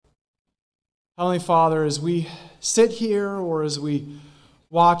Heavenly Father, as we sit here or as we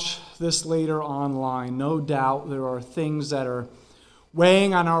watch this later online, no doubt there are things that are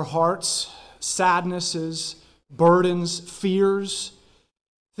weighing on our hearts, sadnesses, burdens, fears,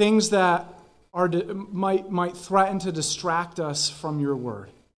 things that might threaten to distract us from your word.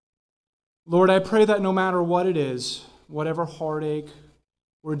 Lord, I pray that no matter what it is, whatever heartache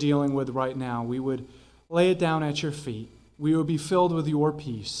we're dealing with right now, we would lay it down at your feet. We would be filled with your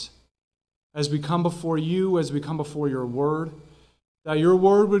peace as we come before you, as we come before your word, that your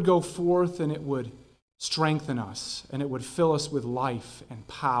word would go forth and it would strengthen us and it would fill us with life and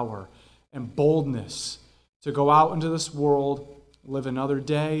power and boldness to go out into this world, live another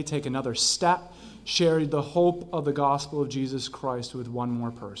day, take another step, share the hope of the gospel of Jesus Christ with one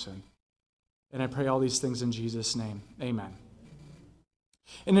more person. And I pray all these things in Jesus' name. Amen.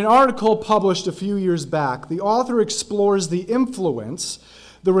 In an article published a few years back, the author explores the influence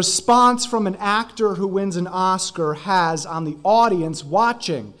the response from an actor who wins an Oscar has on the audience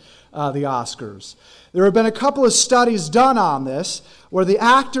watching the Oscars. There have been a couple of studies done on this where the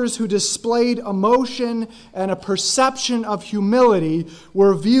actors who displayed emotion and a perception of humility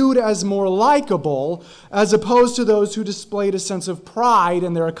were viewed as more likable as opposed to those who displayed a sense of pride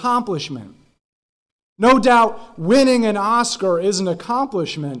in their accomplishment. No doubt winning an Oscar is an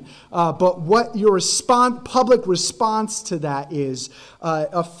accomplishment, but what your public response to that is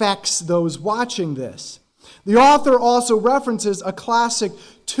affects those watching this. The author also references a classic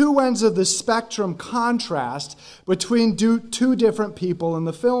two ends of the spectrum contrast between two different people in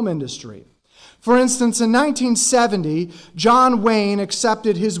the film industry. For instance, in 1970, John Wayne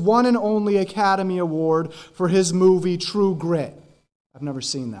accepted his one and only Academy Award for his movie True Grit. I've never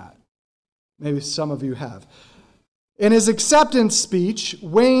seen that. Maybe some of you have. In his acceptance speech,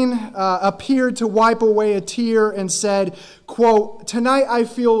 Wayne appeared to wipe away a tear and said, quote, "Tonight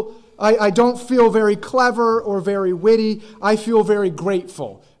I don't feel very clever or very witty. I feel very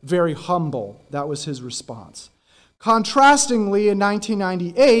grateful, very humble." That was his response. Contrastingly, in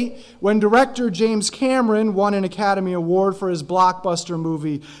 1998, when director James Cameron won an Academy Award for his blockbuster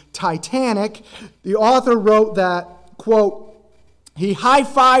movie Titanic, the author wrote that, quote, "He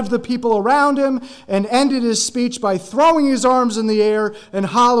high-fived the people around him and ended his speech by throwing his arms in the air and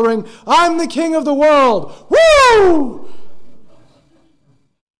hollering, 'I'm the king of the world! Woo!'"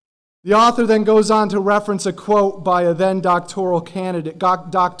 The author then goes on to reference a quote by a then doctoral candidate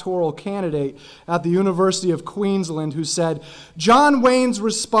at the University of Queensland who said, "John Wayne's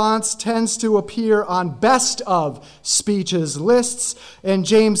response tends to appear on best of speeches lists, and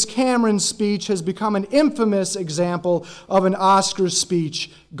James Cameron's speech has become an infamous example of an Oscar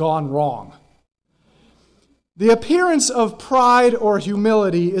speech gone wrong." The appearance of pride or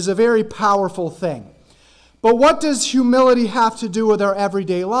humility is a very powerful thing. But what does humility have to do with our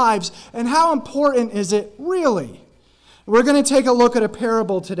everyday lives, and how important is it really? We're going to take a look at a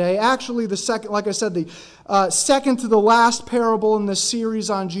parable today. Actually, the second to the last parable in this series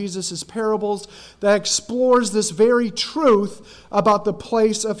on Jesus' parables that explores this very truth about the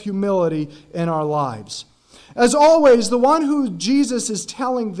place of humility in our lives. As always, the one who Jesus is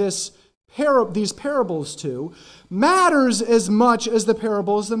telling these parables to matters as much as the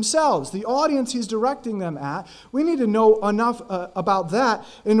parables themselves. The audience he's directing them at, we need to know enough about that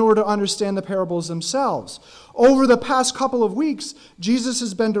in order to understand the parables themselves. Over the past couple of weeks, Jesus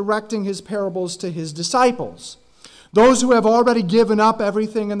has been directing his parables to his disciples, those who have already given up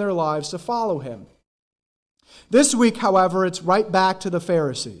everything in their lives to follow him. This week, however, it's right back to the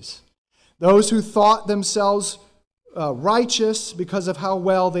Pharisees, those who thought themselves righteous because of how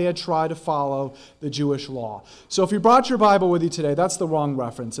well they had tried to follow the Jewish law. So if you brought your Bible with you today, that's the wrong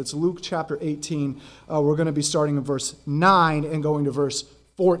reference. It's Luke chapter 18. We're going to be starting in verse 9 and going to verse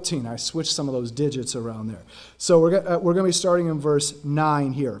 14. I switched some of those digits around there. So we're going to be starting in verse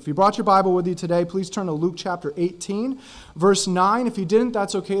 9 here. If you brought your Bible with you today, please turn to Luke chapter 18, verse 9. If you didn't,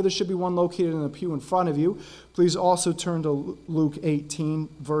 that's okay. There should be one located in the pew in front of you. Please also turn to Luke 18,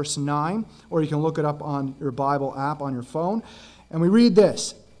 verse 9, or you can look it up on your Bible app on your phone. And we read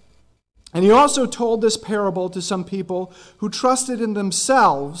this. "And he also told this parable to some people who trusted in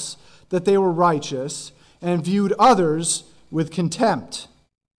themselves that they were righteous and viewed others with contempt."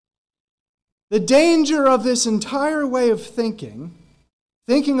 The danger of this entire way of thinking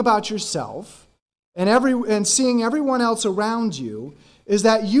about yourself and seeing everyone else around you, is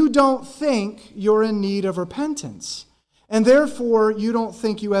that you don't think you're in need of repentance, and therefore you don't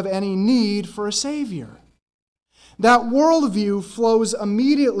think you have any need for a Savior. That worldview flows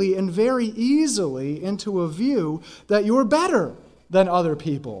immediately and very easily into a view that you're better than other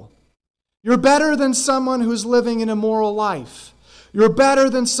people. You're better than someone who's living an immoral life. You're better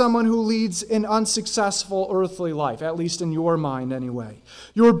than someone who leads an unsuccessful earthly life, at least in your mind anyway.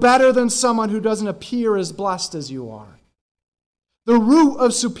 You're better than someone who doesn't appear as blessed as you are. The root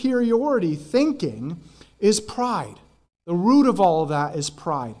of superiority thinking is pride. The root of all of that is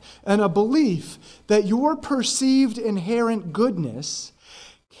pride, and a belief that your perceived inherent goodness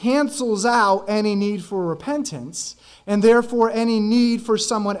cancels out any need for repentance, and therefore any need for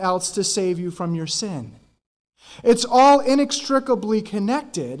someone else to save you from your sin. It's all inextricably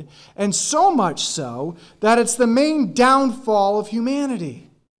connected, and so much so that it's the main downfall of humanity.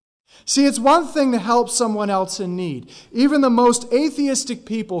 See, it's one thing to help someone else in need. Even the most atheistic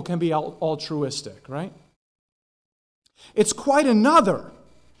people can be altruistic, right? It's quite another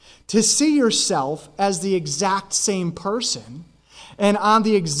to see yourself as the exact same person and on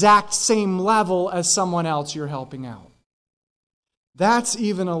the exact same level as someone else you're helping out. That's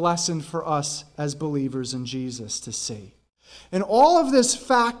even a lesson for us as believers in Jesus to see. And all of this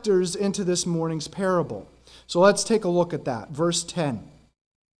factors into this morning's parable. So let's take a look at that. Verse 10.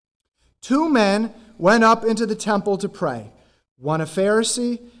 2 men went up into the temple to pray, one a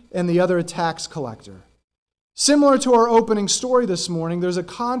Pharisee and the other a tax collector. Similar to our opening story this morning, there's a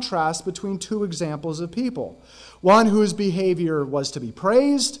contrast between 2 examples of people. One whose behavior was to be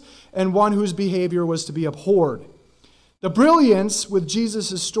praised and one whose behavior was to be abhorred. The brilliance with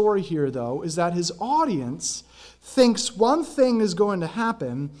Jesus' story here, though, is that his audience thinks one thing is going to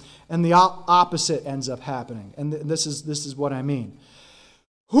happen and the opposite ends up happening. And this is what I mean.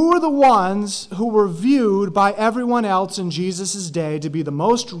 Who are the ones who were viewed by everyone else in Jesus' day to be the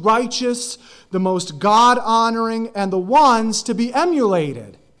most righteous, the most God-honoring, and the ones to be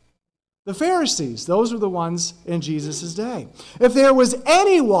emulated? The Pharisees. Those were the ones in Jesus' day. If there was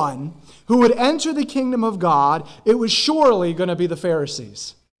anyone who would enter the kingdom of God, it was surely going to be the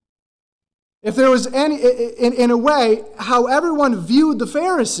Pharisees. If there was any, in a way, how everyone viewed the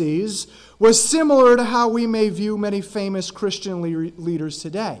Pharisees was similar to how we may view many famous Christian leaders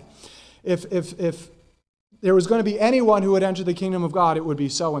today. If there was going to be anyone who would enter the kingdom of God, it would be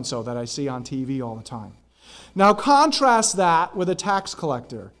so-and-so that I see on TV all the time. Now contrast that with a tax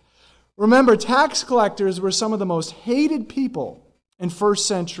collector. Remember, tax collectors were some of the most hated people in first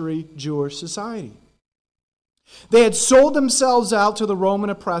century Jewish society. They had sold themselves out to the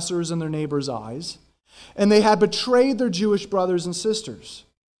Roman oppressors in their neighbors' eyes, and they had betrayed their Jewish brothers and sisters.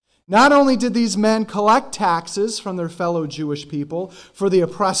 Not only did these men collect taxes from their fellow Jewish people for the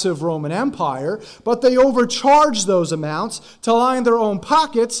oppressive Roman Empire, but they overcharged those amounts to line their own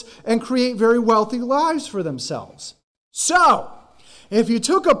pockets and create very wealthy lives for themselves. So, if you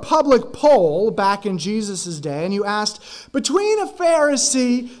took a public poll back in Jesus' day and you asked, between a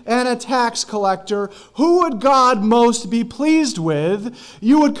Pharisee and a tax collector, who would God most be pleased with?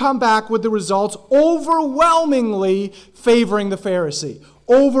 You would come back with the results overwhelmingly favoring the Pharisee.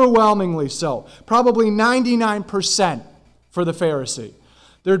 Overwhelmingly so. Probably 99% for the Pharisee.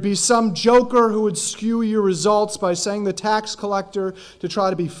 There'd be some joker who would skew your results by saying the tax collector to try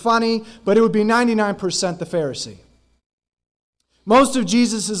to be funny, but it would be 99% the Pharisee. Most of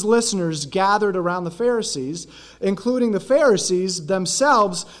Jesus' listeners gathered around the Pharisees, including the Pharisees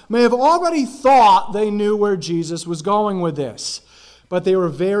themselves, may have already thought they knew where Jesus was going with this, but they were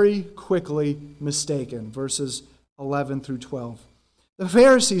very quickly mistaken. Verses 11 through 12. The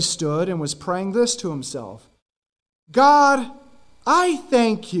Pharisee stood and was praying this to himself: God, I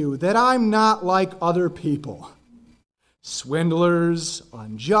thank you that I'm not like other people, swindlers,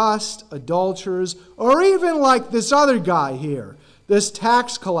 unjust, adulterers, or even like this other guy here, this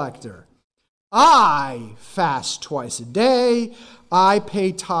tax collector. I fast twice a day. I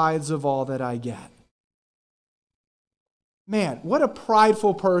pay tithes of all that I get. Man, what a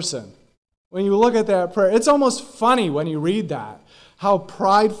prideful person. When you look at that prayer, it's almost funny when you read that, how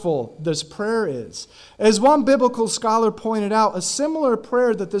prideful this prayer is. As one biblical scholar pointed out, a similar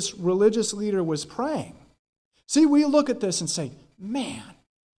prayer that this religious leader was praying. See, we look at this and say, man,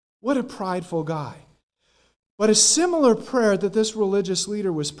 what a prideful guy. But a similar prayer that this religious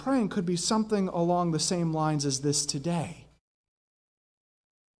leader was praying could be something along the same lines as this today.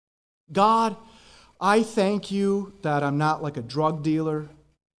 God, I thank you that I'm not like a drug dealer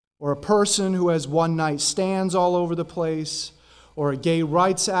or a person who has one-night stands all over the place, or a gay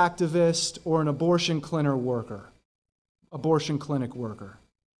rights activist, or an abortion clinic worker.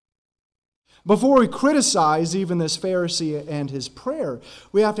 Before we criticize even this Pharisee and his prayer,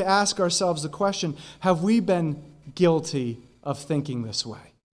 we have to ask ourselves the question, have we been guilty of thinking this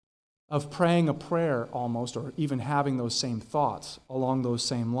way? Of praying a prayer almost, or even having those same thoughts along those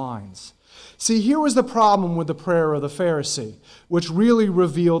same lines? See, here was the problem with the prayer of the Pharisee, which really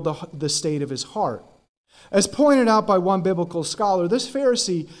revealed the state of his heart. As pointed out by one biblical scholar, this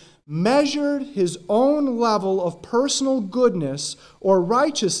Pharisee measured his own level of personal goodness or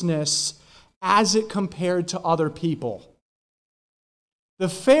righteousness as it compared to other people. The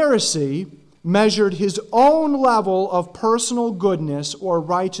Pharisee measured his own level of personal goodness or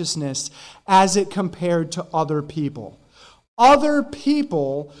righteousness as it compared to other people. Other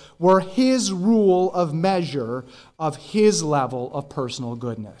people were his rule of measure of his level of personal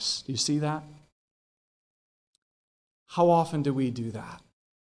goodness. Do you see that? How often do we do that?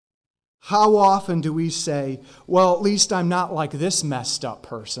 How often do we say, well, at least I'm not like this messed up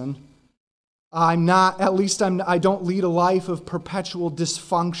person. I don't lead a life of perpetual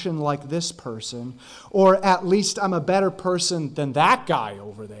dysfunction like this person. Or at least I'm a better person than that guy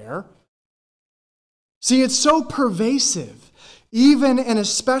over there. See, it's so pervasive, even and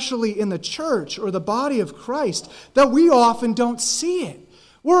especially in the church or the body of Christ, that we often don't see it.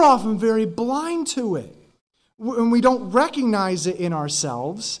 We're often very blind to it. And we don't recognize it in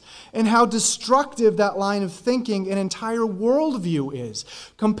ourselves, and how destructive that line of thinking and entire worldview is,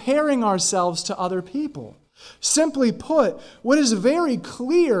 comparing ourselves to other people. Simply put, what is very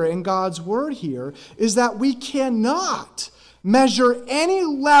clear in God's word here is that we cannot measure any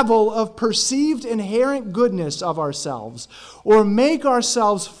level of perceived inherent goodness of ourselves or make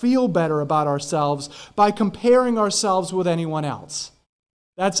ourselves feel better about ourselves by comparing ourselves with anyone else.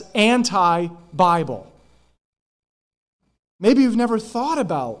 That's anti-Bible. Maybe you've never thought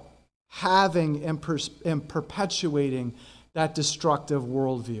about having and perpetuating that destructive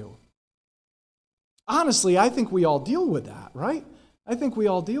worldview. Honestly, I think we all deal with that, right? I think we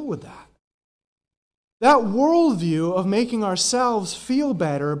all deal with that. That worldview of making ourselves feel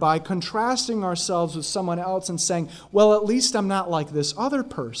better by contrasting ourselves with someone else and saying, well, at least I'm not like this other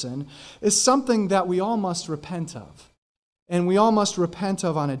person, is something that we all must repent of. And we all must repent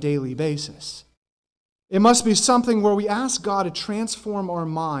of on a daily basis. It must be something where we ask God to transform our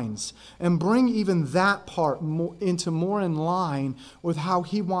minds and bring even that part into more in line with how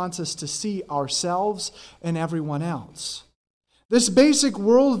He wants us to see ourselves and everyone else. This basic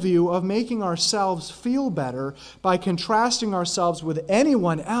worldview of making ourselves feel better by contrasting ourselves with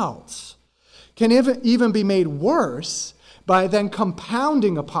anyone else can even be made worse by then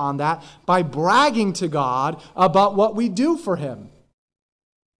compounding upon that by bragging to God about what we do for Him.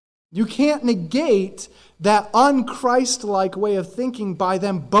 You can't negate that un-Christ-like way of thinking by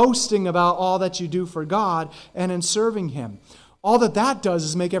them boasting about all that you do for God and in serving Him. All that does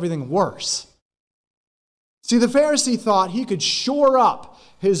is make everything worse. See, the Pharisee thought he could shore up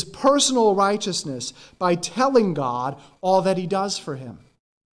his personal righteousness by telling God all that He does for him.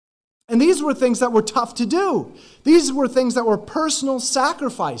 And these were things that were tough to do. These were things that were personal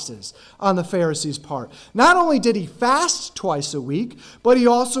sacrifices on the Pharisee's part. Not only did he fast twice a week, but he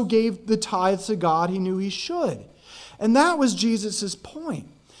also gave the tithes to God he knew he should. And that was Jesus' point.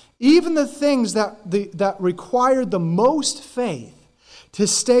 Even the things that required the most faith to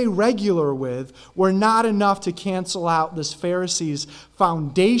stay regular with were not enough to cancel out this Pharisee's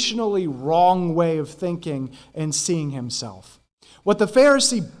foundationally wrong way of thinking and seeing himself. What the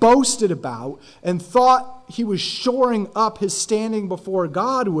Pharisee boasted about and thought he was shoring up his standing before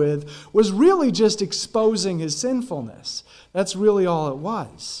God with was really just exposing his sinfulness. That's really all it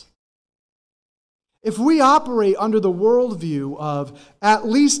was. If we operate under the worldview of, at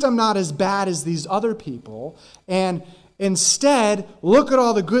least I'm not as bad as these other people, and instead, look at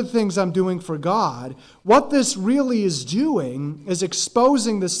all the good things I'm doing for God, what this really is doing is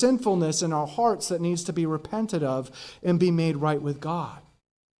exposing the sinfulness in our hearts that needs to be repented of and be made right with God.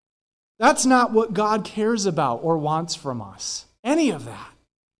 That's not what God cares about or wants from us. Any of that.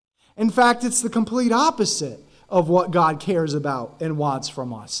 In fact, it's the complete opposite of what God cares about and wants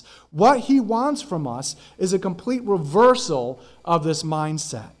from us. What He wants from us is a complete reversal of this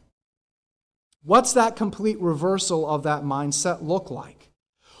mindset. What's that complete reversal of that mindset look like?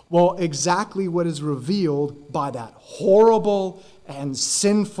 Well, exactly what is revealed by that horrible and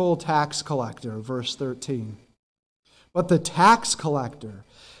sinful tax collector, verse 13. But the tax collector,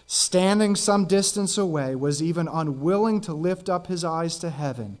 standing some distance away, was even unwilling to lift up his eyes to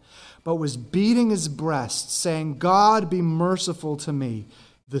heaven, but was beating his breast, saying, God, be merciful to me,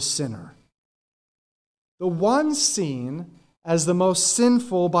 the sinner. The one seen as the most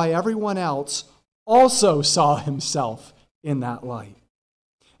sinful by everyone else also saw himself in that light.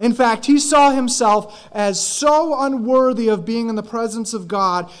 In fact, he saw himself as so unworthy of being in the presence of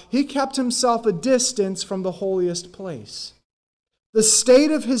God, he kept himself a distance from the holiest place. The state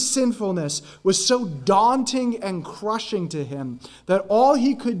of his sinfulness was so daunting and crushing to him that all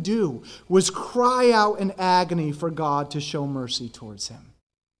he could do was cry out in agony for God to show mercy towards him.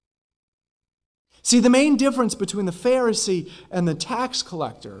 See, the main difference between the Pharisee and the tax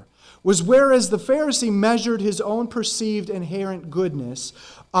collector was whereas the Pharisee measured his own perceived inherent goodness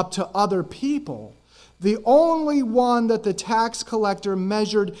up to other people, the only one that the tax collector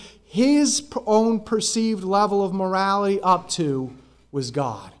measured his own perceived level of morality up to was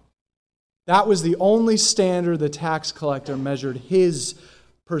God. That was the only standard the tax collector measured his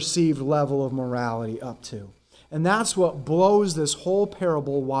perceived level of morality up to. And that's what blows this whole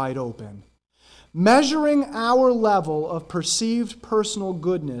parable wide open. Measuring our level of perceived personal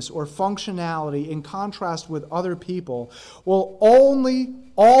goodness or functionality in contrast with other people will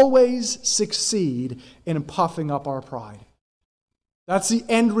always succeed in puffing up our pride. That's the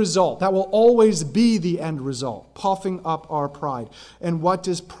end result. That will always be the end result, puffing up our pride. And what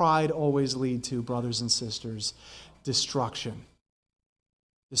does pride always lead to, brothers and sisters? Destruction.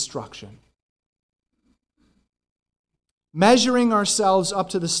 Destruction. Measuring ourselves up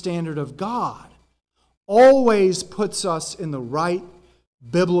to the standard of God always puts us in the right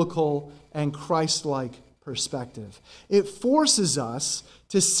biblical and Christ-like perspective. It forces us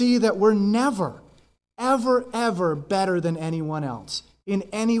to see that we're never, ever, ever better than anyone else in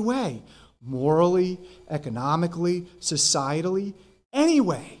any way, morally, economically, societally, any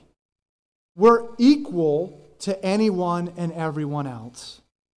way. We're equal to anyone and everyone else.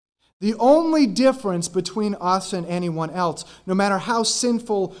 The only difference between us and anyone else, no matter how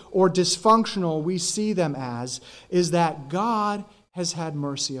sinful or dysfunctional we see them as, is that God has had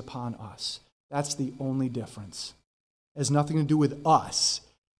mercy upon us. That's the only difference. It has nothing to do with us.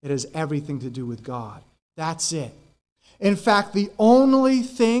 It has everything to do with God. That's it. In fact, the only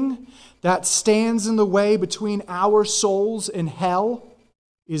thing that stands in the way between our souls and hell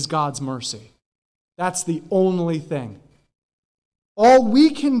is God's mercy. That's the only thing. All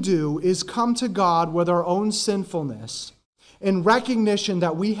we can do is come to God with our own sinfulness in recognition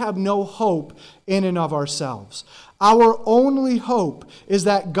that we have no hope in and of ourselves. Our only hope is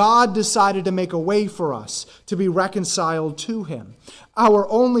that God decided to make a way for us to be reconciled to Him. Our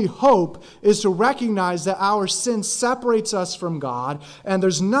only hope is to recognize that our sin separates us from God and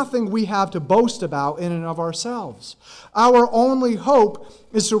there's nothing we have to boast about in and of ourselves. Our only hope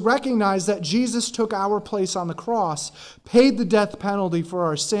is to recognize that Jesus took our place on the cross, paid the death penalty for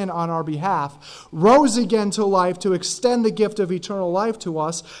our sin on our behalf, rose again to life to extend the gift of eternal life to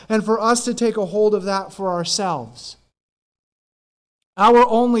us, and for us to take a hold of that for ourselves. Our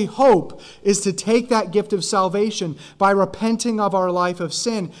only hope is to take that gift of salvation by repenting of our life of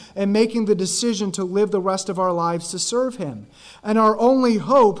sin and making the decision to live the rest of our lives to serve Him. And our only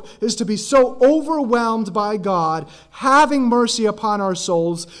hope is to be so overwhelmed by God, having mercy upon our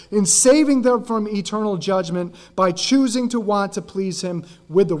souls, in saving them from eternal judgment by choosing to want to please Him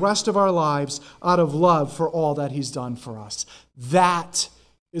with the rest of our lives out of love for all that He's done for us. That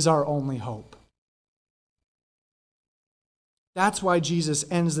is our only hope. That's why Jesus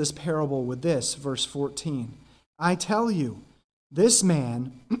ends this parable with this, verse 14. I tell you, this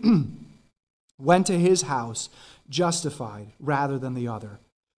man went to his house justified rather than the other.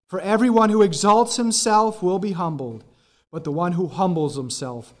 For everyone who exalts himself will be humbled, but the one who humbles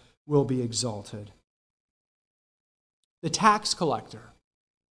himself will be exalted. The tax collector,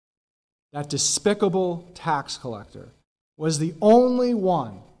 that despicable tax collector, was the only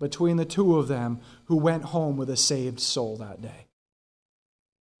one between the two of them who went home with a saved soul that day.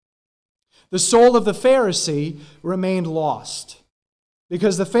 The soul of the Pharisee remained lost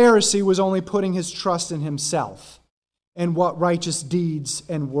because the Pharisee was only putting his trust in himself and what righteous deeds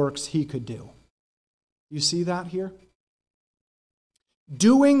and works he could do. You see that here?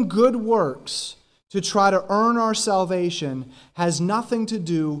 Doing good works to try to earn our salvation has nothing to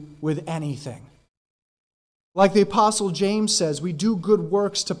do with anything. Like the Apostle James says, we do good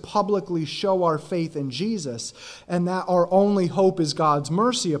works to publicly show our faith in Jesus, and that our only hope is God's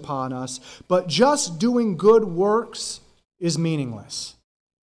mercy upon us. But just doing good works is meaningless.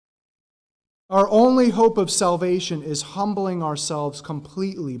 Our only hope of salvation is humbling ourselves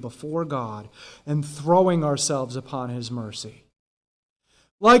completely before God and throwing ourselves upon His mercy.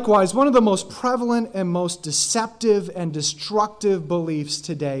 Likewise, one of the most prevalent and most deceptive and destructive beliefs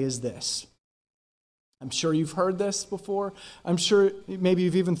today is this. I'm sure you've heard this before. I'm sure maybe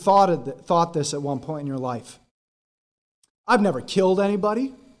you've even thought this at one point in your life. I've never killed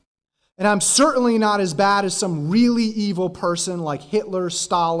anybody, and I'm certainly not as bad as some really evil person like Hitler,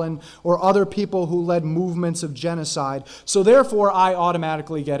 Stalin, or other people who led movements of genocide, so therefore I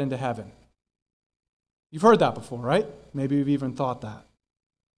automatically get into heaven. You've heard that before, right? Maybe you've even thought that.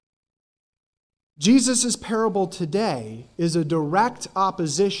 Jesus' parable today is a direct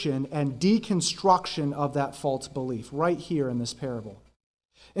opposition and deconstruction of that false belief right here in this parable.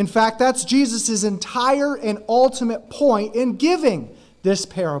 In fact, that's Jesus' entire and ultimate point in giving this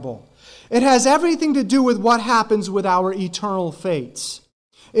parable. It has everything to do with what happens with our eternal fates.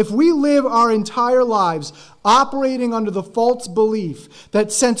 If we live our entire lives operating under the false belief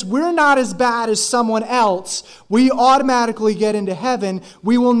that since we're not as bad as someone else, we automatically get into heaven,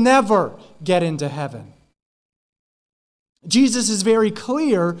 we will never get into heaven. Jesus is very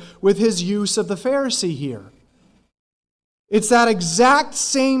clear with his use of the Pharisee here. It's that exact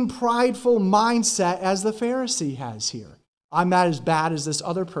same prideful mindset as the Pharisee has here. I'm not as bad as this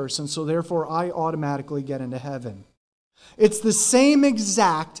other person, so therefore I automatically get into heaven. It's the same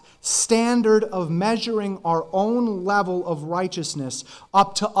exact standard of measuring our own level of righteousness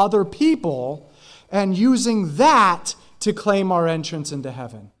up to other people and using that to claim our entrance into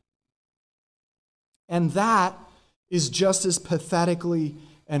heaven. And that is just as pathetically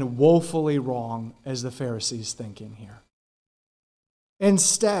and woefully wrong as the Pharisees' thinking here.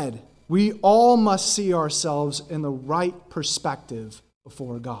 Instead, we all must see ourselves in the right perspective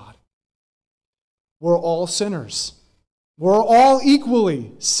before God. We're all sinners. We're all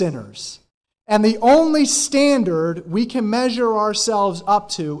equally sinners. And the only standard we can measure ourselves up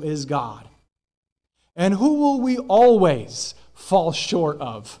to is God. And who will we always fall short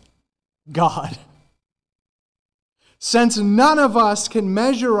of? God. Since none of us can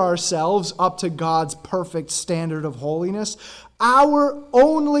measure ourselves up to God's perfect standard of holiness, our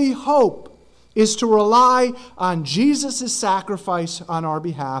only hope is to rely on Jesus' sacrifice on our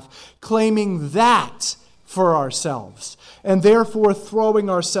behalf, claiming that for ourselves, and therefore throwing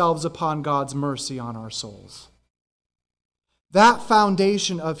ourselves upon God's mercy on our souls. That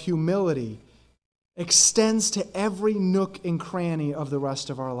foundation of humility extends to every nook and cranny of the rest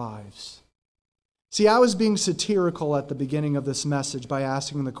of our lives. See, I was being satirical at the beginning of this message by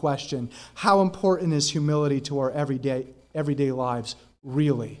asking the question, how important is humility to our everyday lives,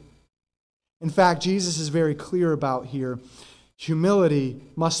 really? In fact, Jesus is very clear about here, humility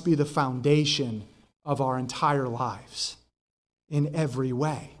must be the foundation of our entire lives in every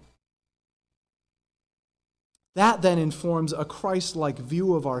way. That then informs a Christ-like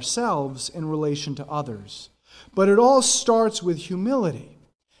view of ourselves in relation to others. But it all starts with humility.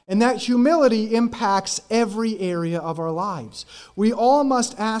 And that humility impacts every area of our lives. We all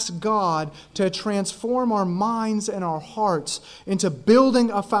must ask God to transform our minds and our hearts into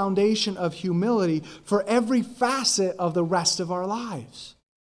building a foundation of humility for every facet of the rest of our lives.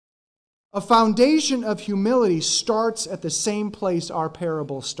 A foundation of humility starts at the same place our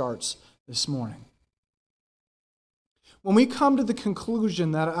parable starts this morning. When we come to the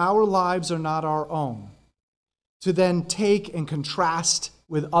conclusion that our lives are not our own, to then take and contrast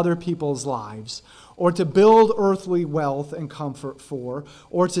with other people's lives, or to build earthly wealth and comfort for,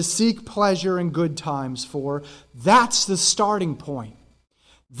 or to seek pleasure and good times for, that's the starting point.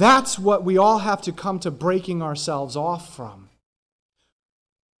 That's what we all have to come to breaking ourselves off from.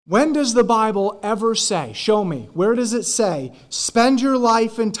 When does the Bible ever say, show me, where does it say, spend your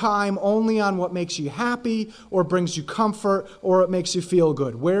life and time only on what makes you happy, or brings you comfort, or it makes you feel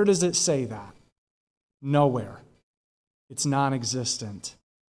good? Where does it say that? Nowhere. It's non-existent.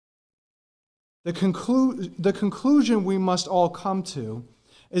 The conclusion we must all come to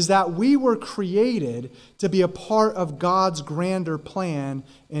is that we were created to be a part of God's grander plan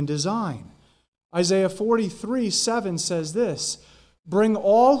and design. Isaiah 43:7 says this, "Bring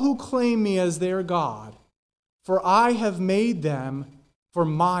all who claim me as their God, for I have made them for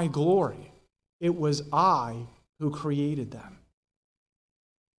my glory. It was I who created them."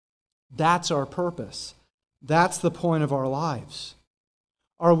 That's our purpose. That's the point of our lives.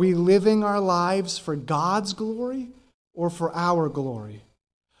 Are we living our lives for God's glory or for our glory?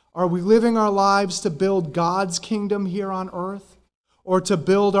 Are we living our lives to build God's kingdom here on earth or to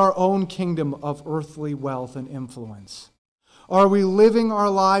build our own kingdom of earthly wealth and influence? Are we living our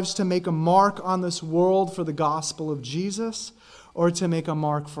lives to make a mark on this world for the gospel of Jesus or to make a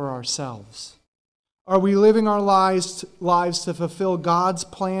mark for ourselves? Are we living our lives to fulfill God's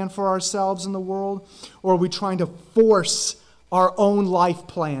plan for ourselves in the world, or are we trying to force our own life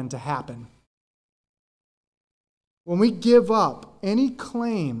plan to happen? When we give up any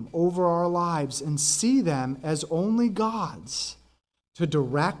claim over our lives and see them as only God's, to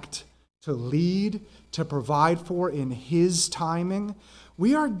direct, to lead, to provide for in His timing,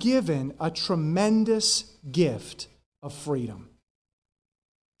 we are given a tremendous gift of freedom.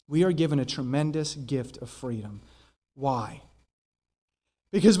 We are given a tremendous gift of freedom. Why?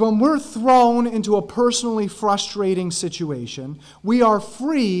 Because when we're thrown into a personally frustrating situation, we are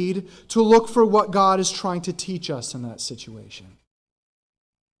freed to look for what God is trying to teach us in that situation.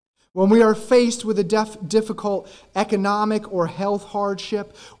 When we are faced with a difficult economic or health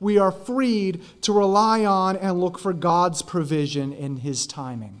hardship, we are freed to rely on and look for God's provision in His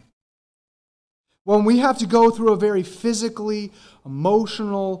timing. When we have to go through a very physically,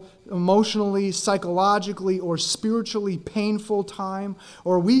 emotionally, psychologically, or spiritually painful time,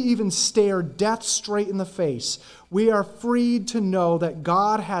 or we even stare death straight in the face, we are freed to know that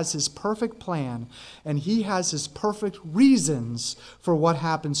God has His perfect plan and He has His perfect reasons for what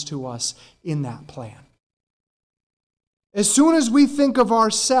happens to us in that plan. As soon as we think of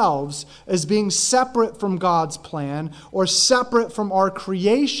ourselves as being separate from God's plan or separate from our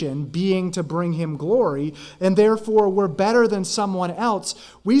creation being to bring Him glory, and therefore we're better than someone else,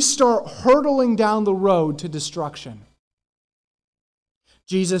 we start hurtling down the road to destruction.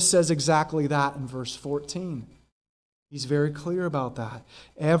 Jesus says exactly that in verse 14. He's very clear about that.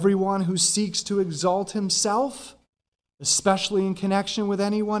 Everyone who seeks to exalt himself, especially in connection with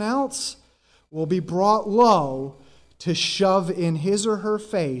anyone else, will be brought low to shove in his or her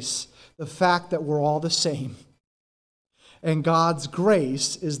face the fact that we're all the same. And God's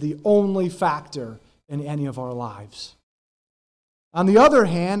grace is the only factor in any of our lives. On the other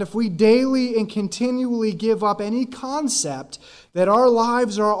hand, if we daily and continually give up any concept that our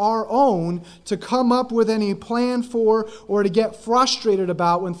lives are our own to come up with any plan for or to get frustrated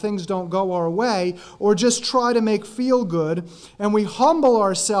about when things don't go our way or just try to make feel good, and we humble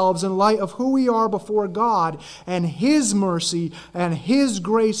ourselves in light of who we are before God and His mercy and His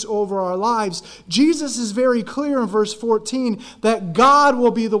grace over our lives, Jesus is very clear in verse 14 that God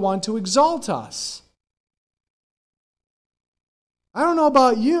will be the one to exalt us. I don't know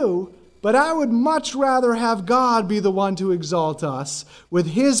about you, but I would much rather have God be the one to exalt us with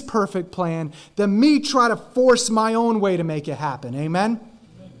His perfect plan than me try to force my own way to make it happen. Amen?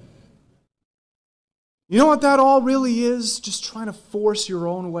 You know what that all really is? Just trying to force your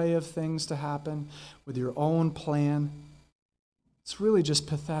own way of things to happen with your own plan. It's really just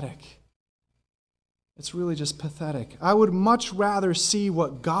pathetic. It's really just pathetic. I would much rather see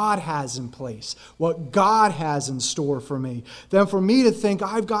what God has in place, what God has in store for me, than for me to think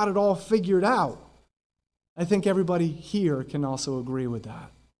I've got it all figured out. I think everybody here can also agree with that.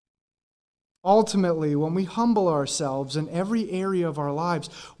 Ultimately, when we humble ourselves in every area of our lives,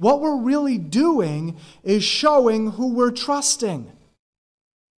 what we're really doing is showing who we're trusting.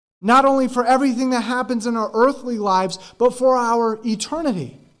 Not only for everything that happens in our earthly lives, but for our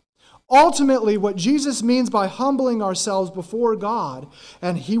eternity. Ultimately, what Jesus means by humbling ourselves before God,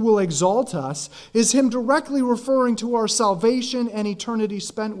 and He will exalt us, is Him directly referring to our salvation and eternity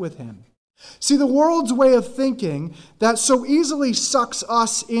spent with Him. See, the world's way of thinking that so easily sucks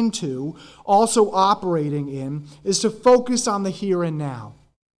us into, also operating in, is to focus on the here and now.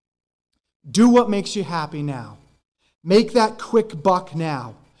 Do what makes you happy now. Make that quick buck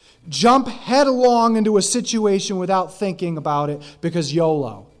now. Jump headlong into a situation without thinking about it because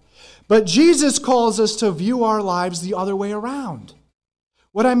YOLO. But Jesus calls us to view our lives the other way around.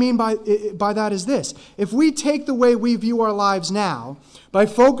 What I mean by that is this. If we take the way we view our lives now by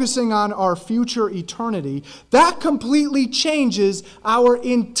focusing on our future eternity, that completely changes our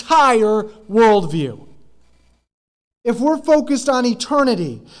entire worldview. If we're focused on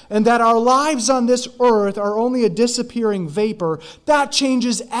eternity and that our lives on this earth are only a disappearing vapor, that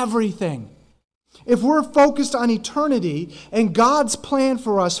changes everything. If we're focused on eternity and God's plan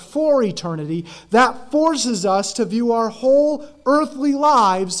for us for eternity, that forces us to view our whole earthly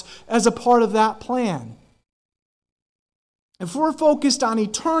lives as a part of that plan. If we're focused on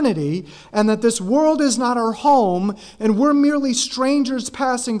eternity and that this world is not our home and we're merely strangers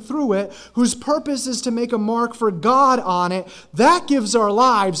passing through it whose purpose is to make a mark for God on it, that gives our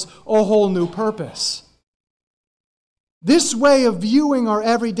lives a whole new purpose. This way of viewing our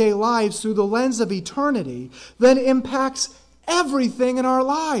everyday lives through the lens of eternity then impacts everything in our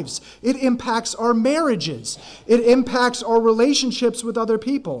lives. It impacts our marriages. It impacts our relationships with other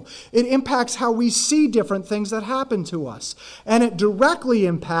people. It impacts how we see different things that happen to us. And it directly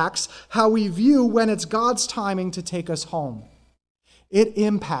impacts how we view when it's God's timing to take us home. It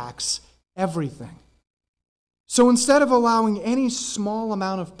impacts everything. So instead of allowing any small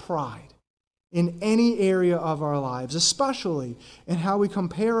amount of pride in any area of our lives, especially in how we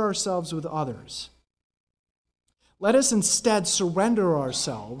compare ourselves with others, let us instead surrender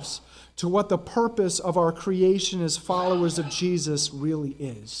ourselves to what the purpose of our creation as followers of Jesus really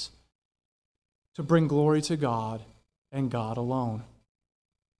is: to bring glory to God and God alone.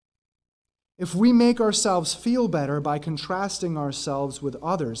 If we make ourselves feel better by contrasting ourselves with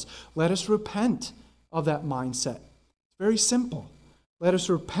others, let us repent of that mindset. It's very simple. Let us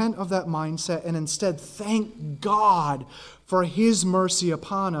repent of that mindset and instead thank God for His mercy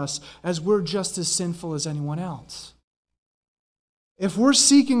upon us, as we're just as sinful as anyone else. If we're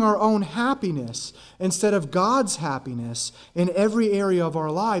seeking our own happiness instead of God's happiness in every area of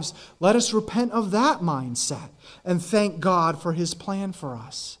our lives, let us repent of that mindset and thank God for His plan for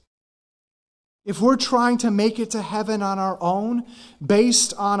us. If we're trying to make it to heaven on our own,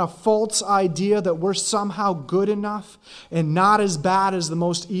 based on a false idea that we're somehow good enough and not as bad as the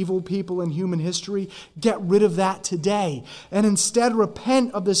most evil people in human history, get rid of that today and instead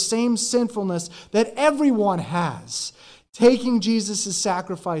repent of the same sinfulness that everyone has, taking Jesus'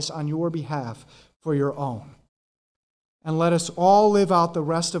 sacrifice on your behalf for your own. And let us all live out the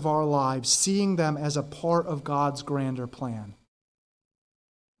rest of our lives seeing them as a part of God's grander plan.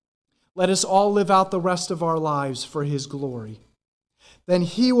 Let us all live out the rest of our lives for His glory. Then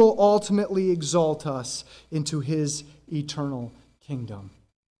He will ultimately exalt us into His eternal kingdom.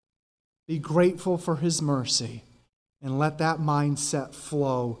 Be grateful for His mercy and let that mindset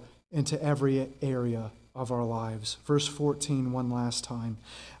flow into every area of our lives. Verse 14, one last time.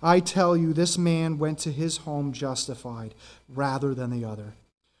 I tell you, this man went to his home justified rather than the other.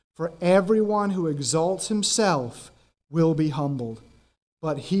 For everyone who exalts himself will be humbled,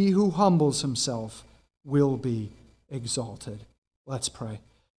 but he who humbles himself will be exalted. Let's pray.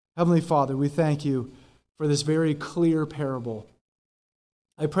 Heavenly Father, we thank you for this very clear parable.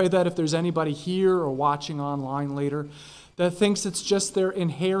 I pray that if there's anybody here or watching online later that thinks it's just their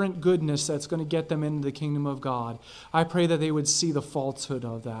inherent goodness that's going to get them into the kingdom of God, I pray that they would see the falsehood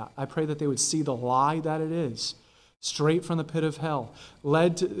of that. I pray that they would see the lie that it is, straight from the pit of hell,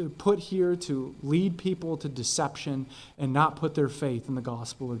 put here to lead people to deception and not put their faith in the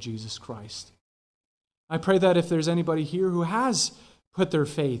gospel of Jesus Christ. I pray that if there's anybody here who has put their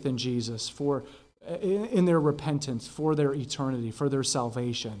faith in Jesus in their repentance, for their eternity, for their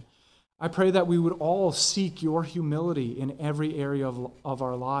salvation, I pray that we would all seek your humility in every area of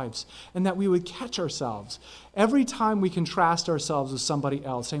our lives, and that we would catch ourselves every time we contrast ourselves with somebody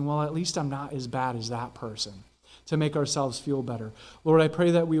else, saying, well, at least I'm not as bad as that person, to make ourselves feel better. Lord, I pray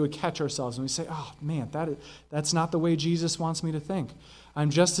that we would catch ourselves and we say, oh man, that's not the way Jesus wants me to think.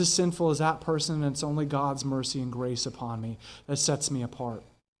 I'm just as sinful as that person, and it's only God's mercy and grace upon me that sets me apart.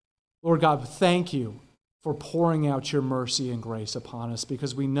 Lord God, thank you for pouring out your mercy and grace upon us,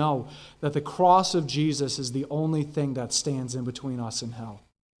 because we know that the cross of Jesus is the only thing that stands in between us and hell.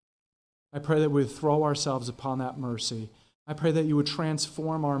 I pray that we would throw ourselves upon that mercy. I pray that you would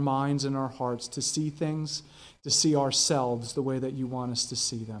transform our minds and our hearts to see things, to see ourselves the way that you want us to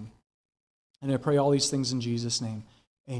see them. And I pray all these things in Jesus' name.